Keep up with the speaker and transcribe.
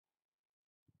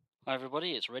Hi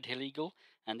everybody, it's Red Hill Eagle,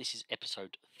 and this is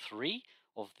episode 3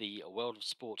 of the World of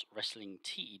Sport Wrestling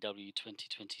TEW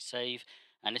 2020 save.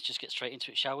 And let's just get straight into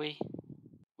it, shall we?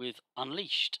 With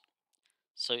Unleashed.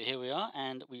 So here we are,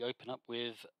 and we open up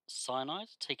with Cyanide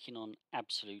taking on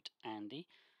Absolute Andy.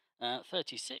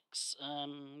 36,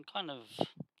 kind of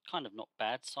not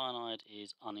bad. Cyanide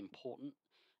is unimportant,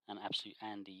 and Absolute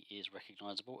Andy is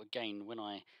recognisable. Again, when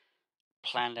I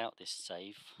planned out this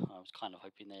save, I was kind of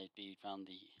hoping they'd be around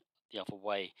the other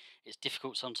way. It's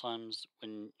difficult sometimes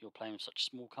when you're playing with such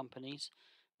small companies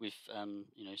with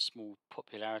small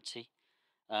popularity.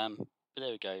 But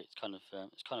there we go. It's kind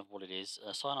of what it is.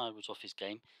 Cyanide was off his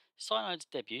game. Cyanide's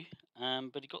debut,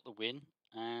 but he got the win,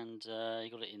 and he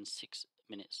got it in 6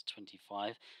 minutes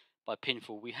 25 by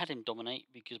pinfall. We had him dominate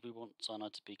because we want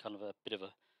Cyanide to be kind of a bit of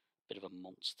a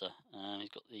monster. He's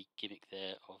got the gimmick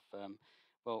there of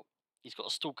well, he's got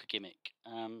a stalker gimmick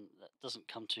that doesn't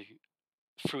come to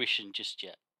fruition just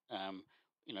yet. Got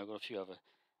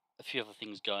a few other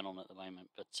things going on at the moment,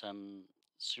 but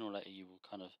sooner or later you will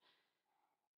kind of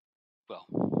well,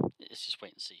 let's just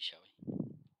wait and see, shall we?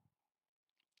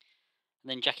 And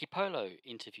then Jackie Polo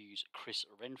interviews Chris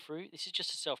Renfrew. This is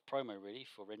just a self promo, really,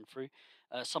 for Renfrew.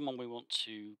 Someone we want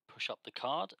to push up the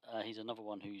card. He's another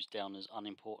one who's down as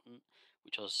unimportant,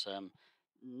 which I was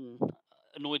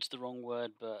annoyed's the wrong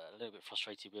word, but a little bit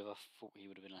frustrated with. I thought he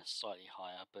would have been a slightly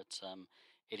higher, but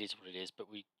it is what it is. But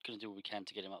we're going to do what we can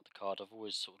to get him up the card. I've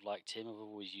always sort of liked him. I've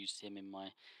always used him in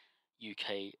my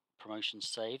UK promotion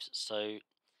saves. So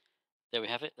there we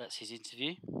have it. That's his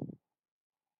interview.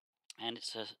 And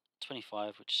it's a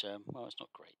 25, which, it's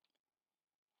not great.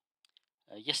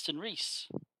 Yeston Reese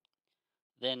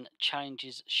then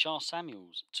challenges Shah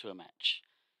Samuels to a match.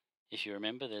 If you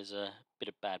remember, there's a bit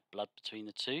of bad blood between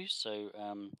the two, so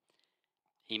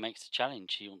he makes the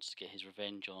challenge. He wants to get his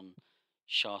revenge on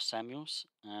Shah Samuels,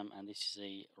 and this is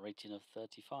a rating of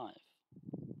 35.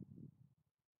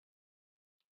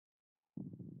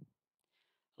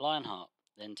 Lionheart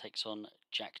then takes on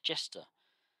Jack Jester,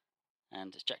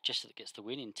 and it's Jack Jester that gets the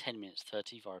win in 10 minutes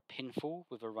 30 via a pinfall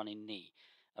with a running knee.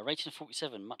 A rating of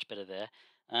 47, much better there.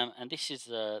 And this is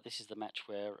the match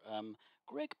where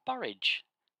Greg Burridge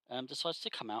decides to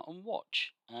come out and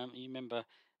watch. You remember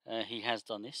he has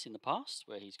done this in the past,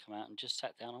 where he's come out and just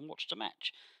sat down and watched a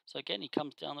match. So again, he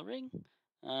comes down the ring,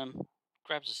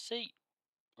 grabs a seat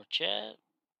or a chair,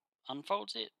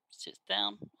 unfolds it, sits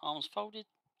down, arms folded,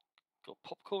 got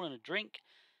popcorn and a drink,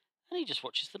 and he just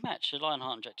watches the match. So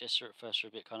Lionheart and Jack Jester at first are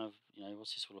a bit kind of,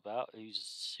 what's this all about?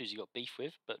 Who's he got beef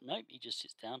with? But nope, he just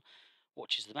sits down,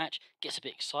 watches the match, gets a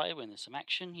bit excited when there's some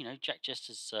action. Jack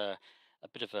Jester's a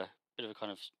bit of a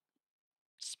kind of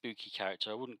spooky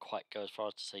character. I wouldn't quite go as far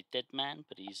as to say dead man,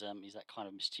 but he's that kind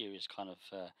of mysterious kind of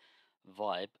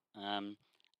vibe.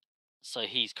 So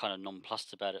he's kind of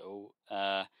nonplussed about it all.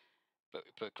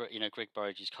 But Greg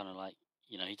Burridge is kind of like,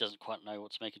 he doesn't quite know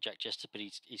what to make of Jack Jester, but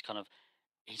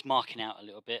he's marking out a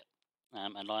little bit,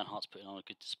 and Lionheart's putting on a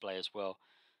good display as well.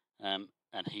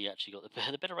 And he actually got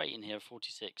the better rating here of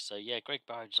 46. So yeah, Greg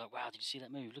Burridge is like, wow, did you see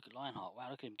that move? Look at Lionheart. Wow,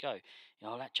 look at him go.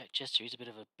 That Jack Jester, he's a bit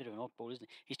of an oddball, isn't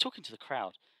he? He's talking to the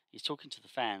crowd. He's talking to the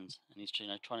fans, and he's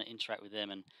trying to interact with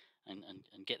them and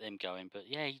get them going. But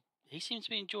yeah, he seems to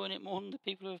be enjoying it more than the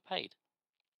people who have paid.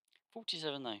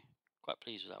 47 though, quite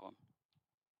pleased with that one.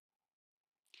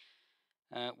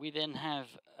 We then have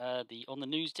on the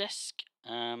news desk.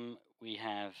 We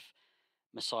have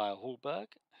Messiah Hallberg,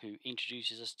 who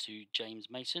introduces us to James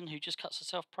Mason, who just cuts a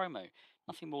self promo.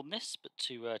 Nothing more than this, but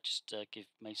to just give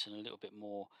Mason a little bit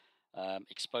more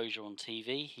exposure on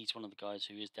TV. He's one of the guys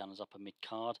who is down as upper mid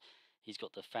card. He's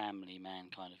got the family man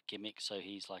kind of gimmick, so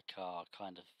he's like our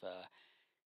kind of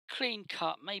clean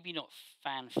cut, maybe not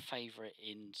fan favorite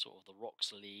in sort of the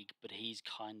Rocks League, but he's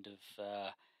kind of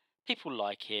people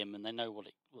like him and they know what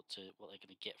they're going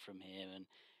to get from him, and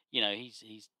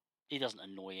he doesn't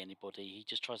annoy anybody. He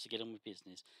just tries to get on with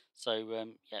business. So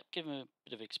yeah, give him a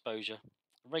bit of exposure.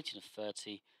 A rating of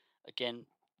 30. Again,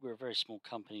 we're a very small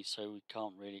company, so we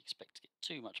can't really expect to get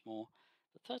too much more.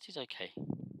 But 30 is okay.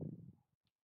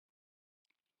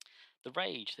 The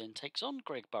Rage then takes on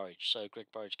Greg Burridge, so Greg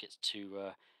Burridge gets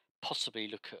to possibly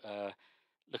look at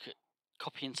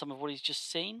copying some of what he's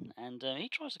just seen, and he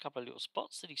tries a couple of little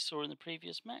spots that he saw in the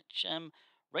previous match.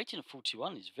 Rating of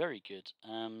 41 is very good,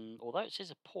 although it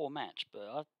says a poor match, but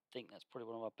I think that's probably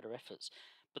one of our better efforts.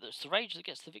 But it's the Rage that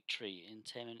gets the victory in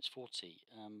 10 minutes 40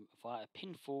 via a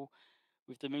pinfall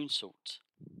with the moonsault.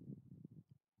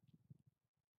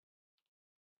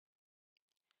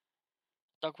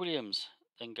 Doug Williams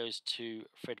then goes to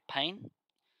Fred Payne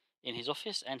in his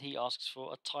office and he asks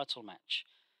for a title match.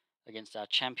 against our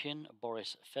champion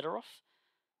Boris Fedorov,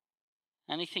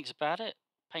 and he thinks about it.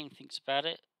 Payne thinks about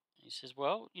it. He says,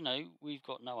 "Well, we've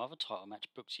got no other title match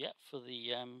booked yet for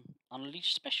the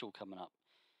Unleashed special coming up.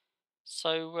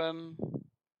 So,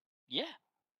 yeah,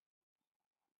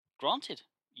 granted,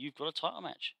 you've got a title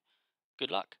match.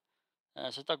 Good luck."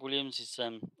 So Doug Williams is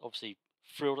obviously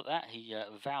thrilled at that. He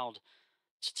vowed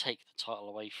to take the title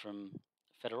away from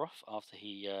Fedorov after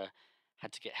he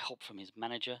had to get help from his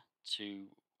manager to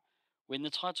win the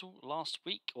title last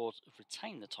week, or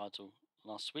retain the title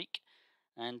last week.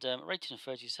 And a rating of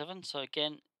 37, so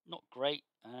again, not great.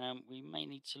 We may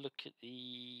need to look at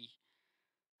the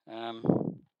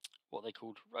um, what they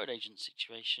called road agent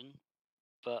situation,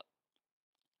 but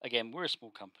again, we're a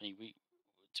small company.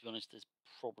 To be honest, there's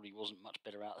probably wasn't much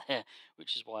better out there,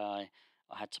 which is why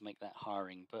I had to make that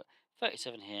hiring. But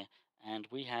 37 here, and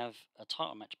we have a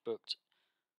title match booked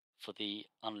for the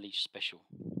Unleashed special.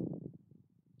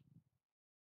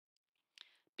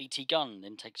 BT Gunn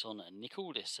then takes on Nick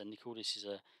Aldis, and Nick Aldis is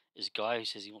a guy who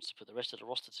says he wants to put the rest of the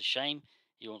roster to shame.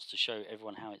 He wants to show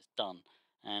everyone how it's done,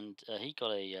 and he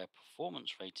got a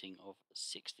performance rating of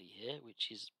 60 here, which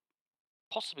is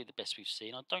possibly the best we've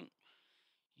seen. I don't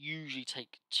usually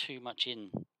take too much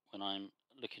in when I'm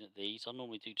looking at these. I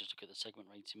normally do just look at the segment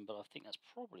rating, but I think that's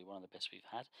probably one of the best we've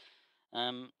had.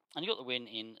 And he got the win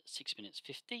in 6 minutes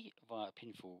 50 via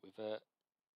pinfall with a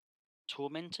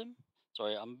Tormentum.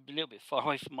 Sorry, I'm a little bit far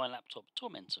away from my laptop.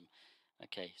 Tormentum.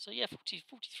 Okay, so yeah,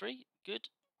 43. Good.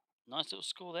 Nice little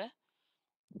score there.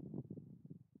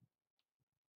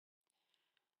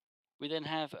 We then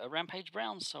have a Rampage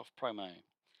Brown self promo.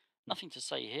 Nothing to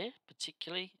say here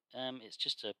particularly. It's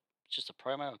just a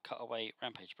promo, a cutaway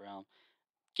Rampage Brown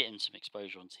getting some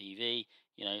exposure on TV.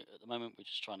 At the moment we're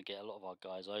just trying to get a lot of our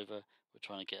guys over. We're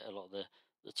trying to get a lot of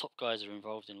the top guys are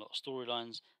involved in a lot of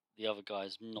storylines. The other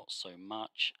guys not so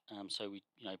much. So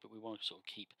but we want to sort of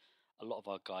keep a lot of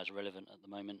our guys relevant at the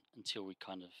moment until we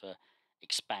kind of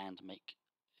expand, make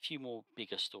a few more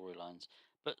bigger storylines.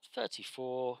 But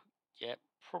 34, yeah,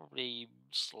 probably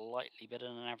slightly better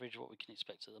than average what we can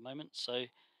expect at the moment. So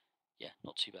yeah,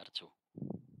 not too bad at all.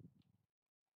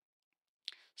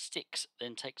 Styx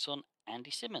then takes on Andy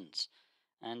Simmons,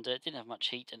 and didn't have much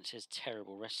heat, and it says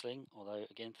terrible wrestling. Although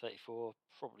again, 34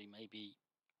 probably maybe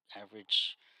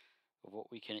average of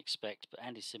what we can expect. But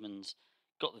Andy Simmons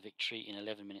got the victory in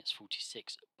 11 minutes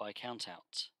 46 by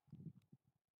countout.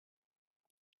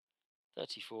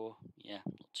 34, yeah,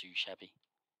 not too shabby.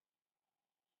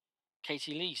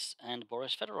 Katie Leese and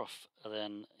Boris Fedorov are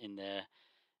then in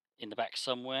the back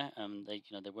somewhere.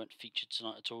 They weren't featured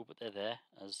tonight at all, but they're there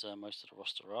as most of the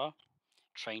roster are,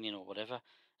 training or whatever.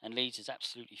 And Leeds is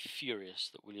absolutely furious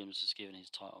that Williams has given his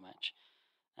title match,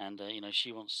 and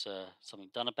she wants something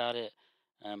done about it.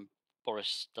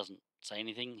 Boris doesn't say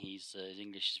anything. His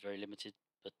English is very limited,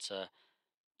 but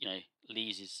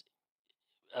Leeds is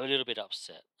a little bit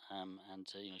upset, and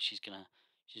she's gonna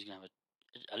have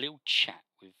a little chat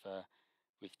with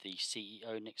the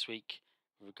CEO next week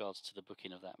with regards to the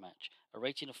booking of that match. A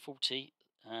rating of 40.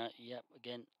 Yeah,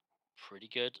 again, pretty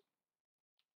good.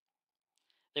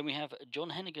 Then we have John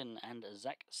Hennigan and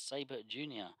Zack Sabre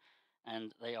Jr.,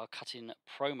 and they are cutting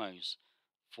promos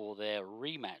for their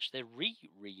rematch, their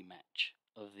rematch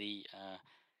of the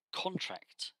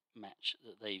contract match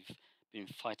that they've been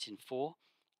fighting for.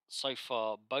 So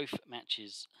far, both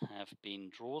matches have been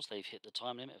draws. They've hit the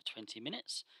time limit of 20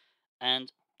 minutes,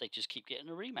 and they just keep getting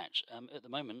a rematch. At the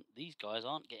moment, these guys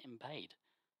aren't getting paid.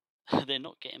 They're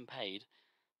not getting paid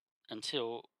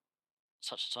until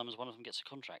such a time as one of them gets a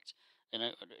contract.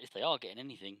 If they are getting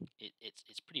anything,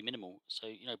 it's pretty minimal. So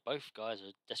both guys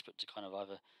are desperate to kind of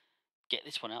either get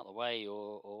this one out of the way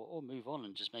or move on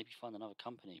and just maybe find another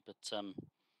company. But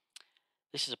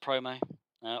this is a promo.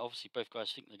 Obviously, both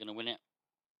guys think they're going to win it.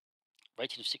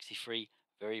 Rating of 63.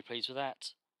 Very pleased with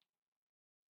that.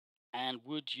 And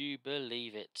would you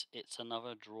believe it? It's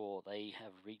another draw. They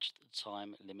have reached the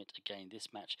time limit again. This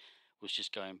match was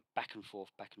just going back and forth,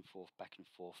 back and forth, back and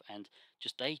forth, and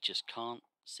they just can't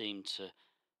seem to.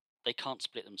 They can't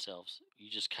split themselves. You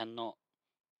just cannot.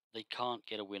 They can't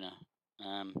get a winner.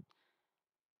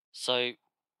 So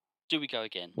do we go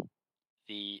again?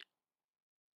 The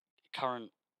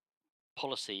current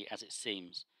policy, as it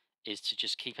seems, is to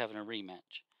just keep having a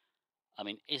rematch. I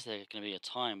mean, is there going to be a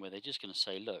time where they're just going to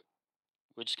say, look,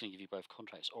 we're just going to give you both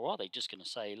contracts? Or are they just going to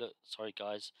say, look, sorry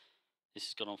guys, this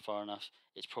has gone on far enough.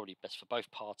 It's probably best for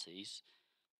both parties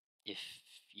if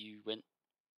you went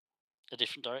a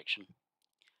different direction.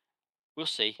 We'll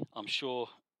see. I'm sure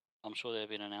there'll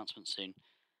be an announcement soon.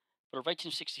 But a rating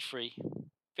of 63,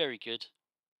 very good.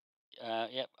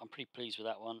 Yep, I'm pretty pleased with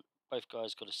that one. Both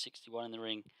guys got a 61 in the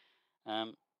ring.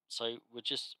 Um, so we're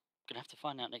just gonna have to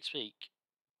find out next week,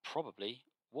 probably,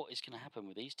 what is going to happen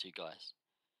with these two guys.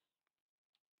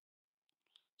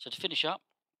 So to finish up,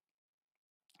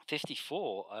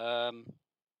 54.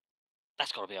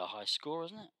 That's got to be a high score,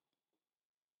 isn't it?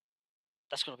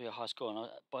 That's got to be a high score, and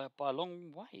by a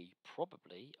long way,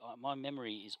 probably. My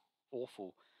memory is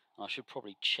awful, and I should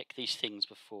probably check these things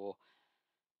before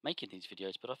making these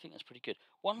videos. But I think that's pretty good.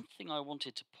 One thing I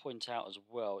wanted to point out as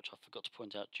well, which I forgot to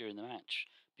point out during the match,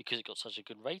 because it got such a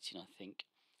good rating, I think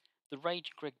the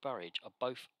Rage and Greg Burridge are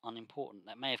both unimportant.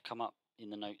 That may have come up in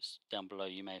the notes down below.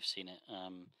 You may have seen it.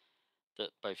 That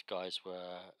both guys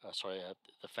were,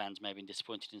 the fans may have been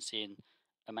disappointed in seeing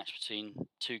a match between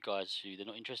two guys who they're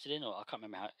not interested in, or I can't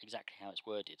remember exactly how it's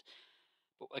worded.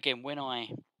 But again, when I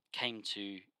came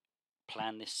to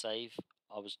plan this save,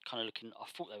 I was kind of looking. I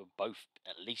thought they would both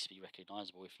at least be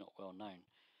recognisable, if not well known.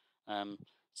 Um,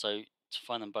 so to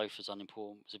find them both as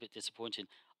unimportant was a bit disappointing.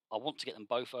 I want to get them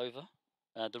both over.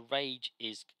 The Rage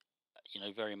is,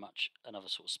 very much another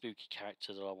sort of spooky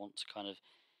character that I want to kind of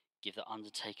give the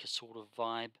Undertaker sort of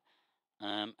vibe.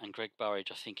 And Greg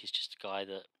Burridge, I think, is just a guy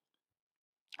that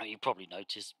you probably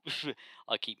noticed.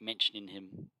 I keep mentioning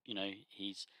him.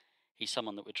 He's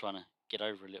someone that we're trying to get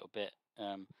over a little bit.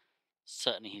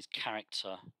 Certainly his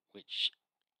character, which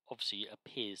obviously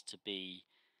appears to be,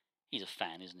 he's a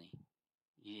fan, isn't he?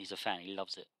 He's a fan. He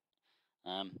loves it.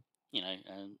 Um,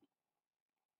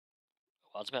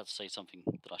 I was about to say something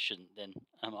that I shouldn't. Then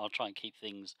I'll try and keep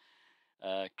things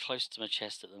close to my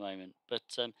chest at the moment. But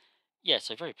yeah,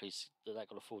 so very pleased that that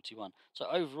got a 41. So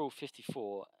overall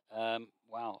 54.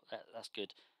 Wow, that's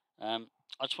good. I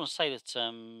just want to say that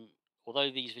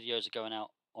although these videos are going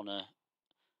out on a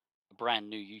brand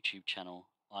new YouTube channel,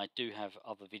 I do have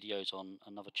other videos on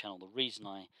another channel. The reason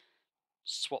I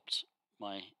swapped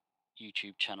my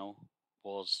YouTube channel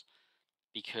was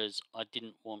because I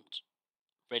didn't want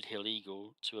Red Hill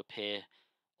Eagle to appear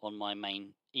on my main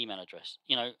email address.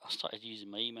 I started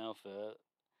using my email for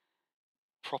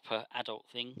proper adult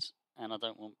things, and I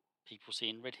don't want people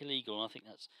seeing Red Hill Eagle, and I think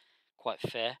that's quite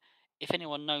fair. If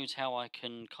anyone knows how I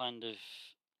can kind of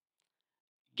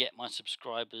get my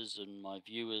subscribers and my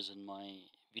viewers and my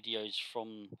videos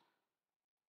from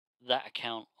that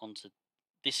account onto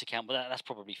this account, but that's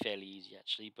probably fairly easy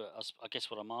actually. But I guess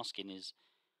what I'm asking is,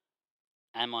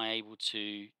 am I able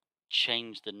to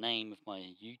change the name of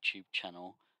my YouTube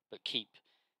channel but keep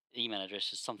the email address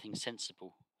as something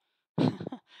sensible? I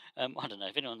don't know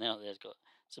if anyone out there's got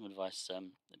some advice.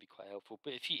 That'd be quite helpful.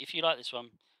 But if you like this one,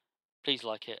 please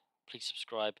like it, please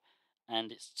subscribe,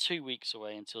 and it's 2 weeks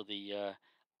away until the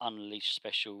Unleashed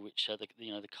special, which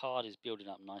the card is building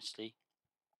up nicely.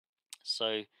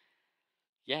 So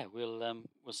yeah, we'll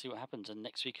see what happens. And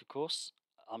next week, of course,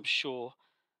 I'm sure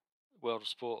World of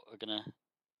Sport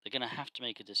they're gonna have to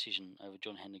make a decision over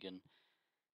John Hennigan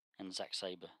and Zack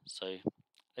Sabre. So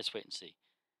let's wait and see.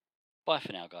 Bye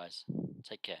for now, guys.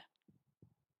 Take care.